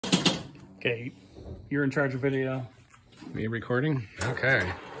Okay, you're in charge of video. Me recording? Okay.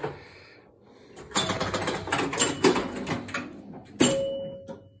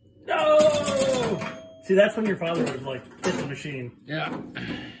 No! See, that's when your father would like hit the machine. Yeah.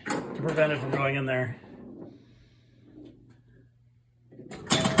 To prevent it from going in there.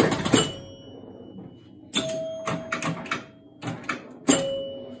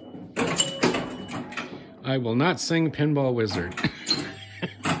 I will not sing Pinball Wizard.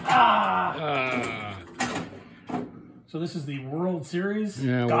 So this is the World Series?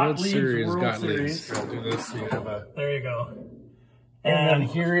 Yeah, World Series. I'll do this. So you have a... There you go. And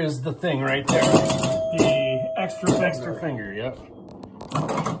here is the thing right there. The extra finger, yep.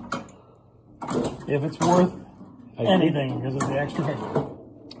 If it's worth anything, because of the extra finger.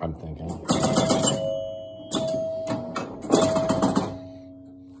 I'm thinking.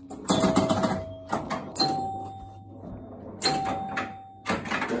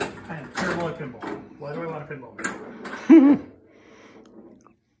 I am terrible at pinball. Why do I want a pinball?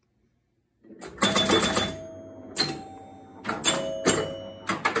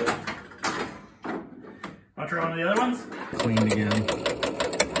 I'll try one of the other ones. Cleaned again.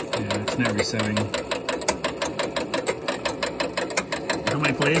 Yeah, it's not resetting. How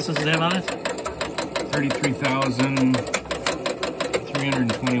many plays does it have on it?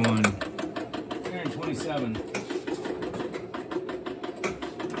 33,321. 327.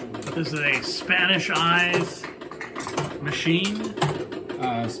 This is a Spanish Eyes machine.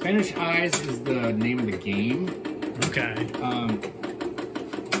 Spanish Eyes is the name of the game. Okay.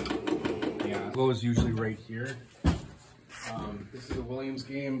 Yeah, it goes usually right here. This is a Williams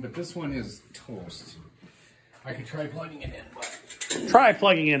game, but this one is toast. I could try plugging it in, but... Try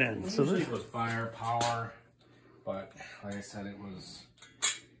plugging it in. So this was fire, power, but like I said, it was...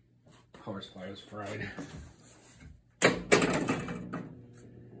 Power supply was fried.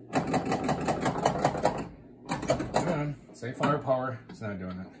 Say firepower, it's not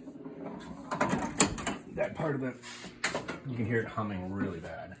doing it. That part of it, you can hear it humming really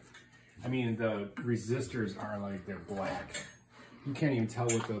bad. I mean, the resistors are like, they're black. You can't even tell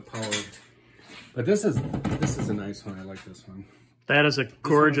what the power, but this is a nice one. I like this one. That is a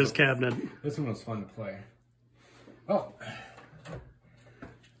gorgeous cabinet. This one was fun to play. Oh, I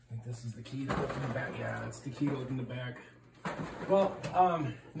think this is the key to open the back. Yeah, that's the key to open the back. Well,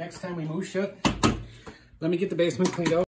 next time we move shit, let me get the basement cleaned out.